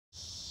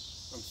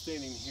I'm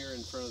standing here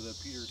in front of the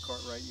Peter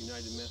Cartwright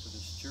United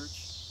Methodist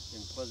Church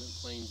in Pleasant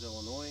Plains,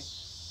 Illinois.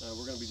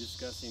 We're going to be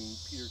discussing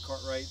Peter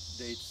Cartwright,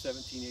 dates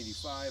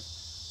 1785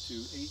 to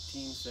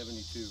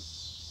 1872.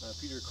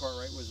 Peter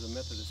Cartwright was a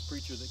Methodist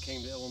preacher that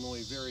came to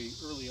Illinois very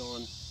early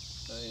on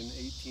in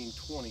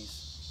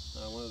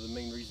 1820s. One of the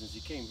main reasons he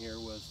came here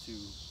was to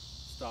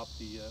stop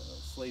the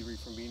slavery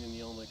from being in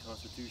the Illinois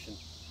Constitution.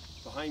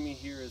 Behind me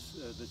here is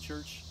the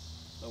church,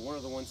 one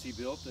of the ones he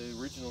built. The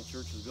original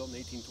church was built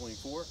in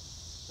 1824.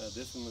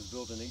 This one was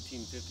built in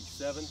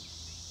 1857.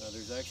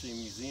 There's actually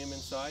a museum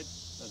inside.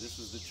 This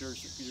was the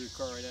church that Peter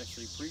Cartwright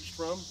actually preached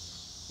from.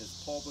 His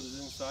pulpit is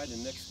inside,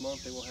 and next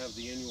month they will have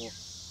the annual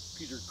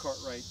Peter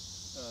Cartwright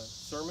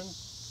sermon,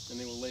 and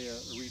they will lay a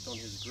wreath on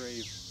his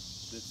grave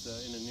that's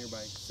in a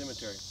nearby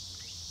cemetery.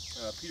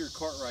 Peter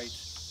Cartwright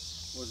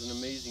was an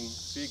amazing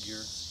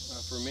figure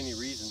for many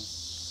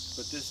reasons,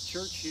 but this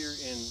church here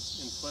in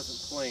Pleasant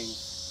Plains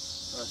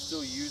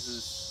still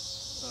uses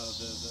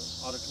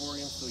the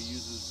auditorium, still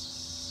uses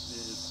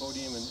his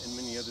podium and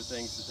many other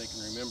things that they can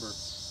remember.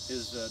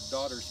 His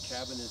daughter's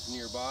cabin is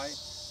nearby.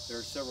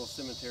 There are several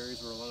cemeteries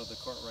where a lot of the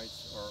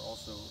Cartwrights are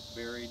also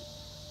buried.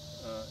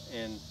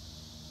 And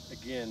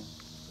again,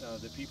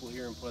 the people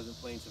here in Pleasant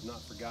Plains have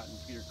not forgotten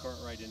Peter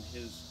Cartwright and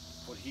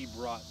what he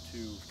brought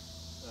to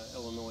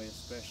Illinois,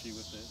 especially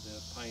with the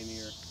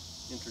pioneer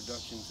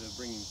introduction to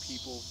bringing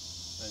people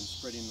and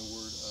spreading the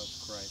word of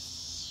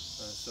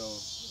Christ. So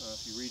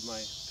if you read my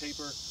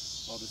paper,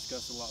 I'll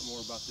discuss a lot more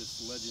about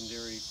this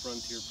legendary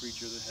frontier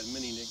preacher that had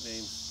many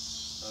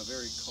nicknames. A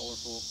very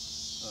colorful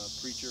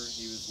preacher.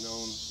 He was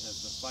known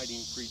as the fighting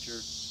preacher,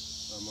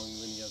 among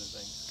many other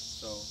things.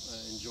 So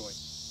enjoy.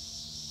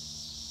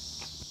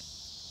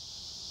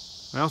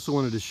 I also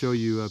wanted to show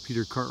you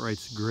Peter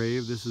Cartwright's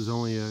grave. This is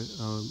only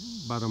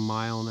about 1.5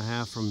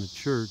 miles from the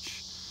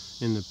church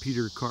in the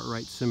Peter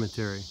Cartwright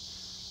Cemetery.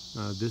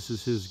 This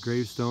is his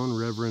gravestone,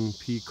 Reverend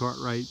P.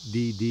 Cartwright,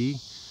 D.D.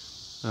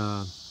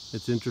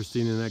 It's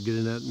interesting, and I get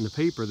in that in the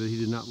paper, that he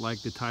did not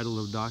like the title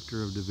of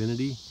Doctor of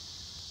Divinity,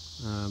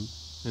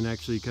 and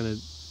actually kind of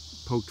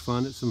poked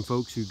fun at some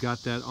folks who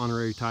got that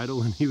honorary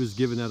title, and he was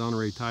given that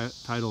honorary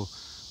title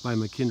by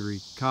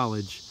McKendree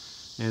College.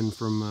 And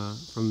from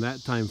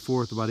that time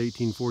forth, about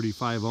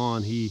 1845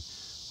 on, he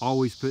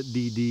always put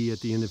DD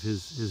at the end of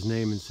his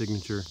name and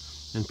signature,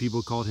 and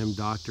people called him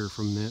Doctor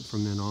from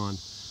then on.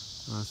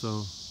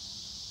 So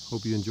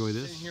hope you enjoy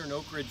this. Sitting here in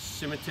Oak Ridge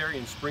Cemetery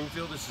in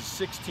Springfield. This is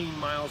 16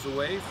 miles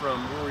away from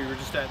where we were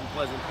just at in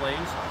Pleasant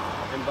Plains.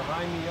 And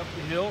behind me up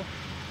the hill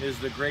is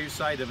the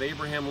gravesite of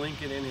Abraham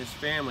Lincoln and his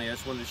family. I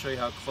just wanted to show you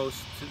how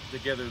close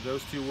together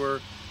those two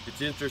were. It's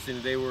interesting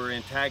that they were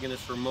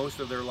antagonists for most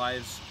of their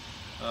lives,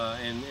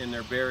 and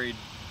they're buried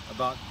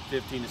about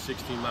 15 to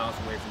 16 miles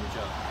away from each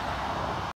other.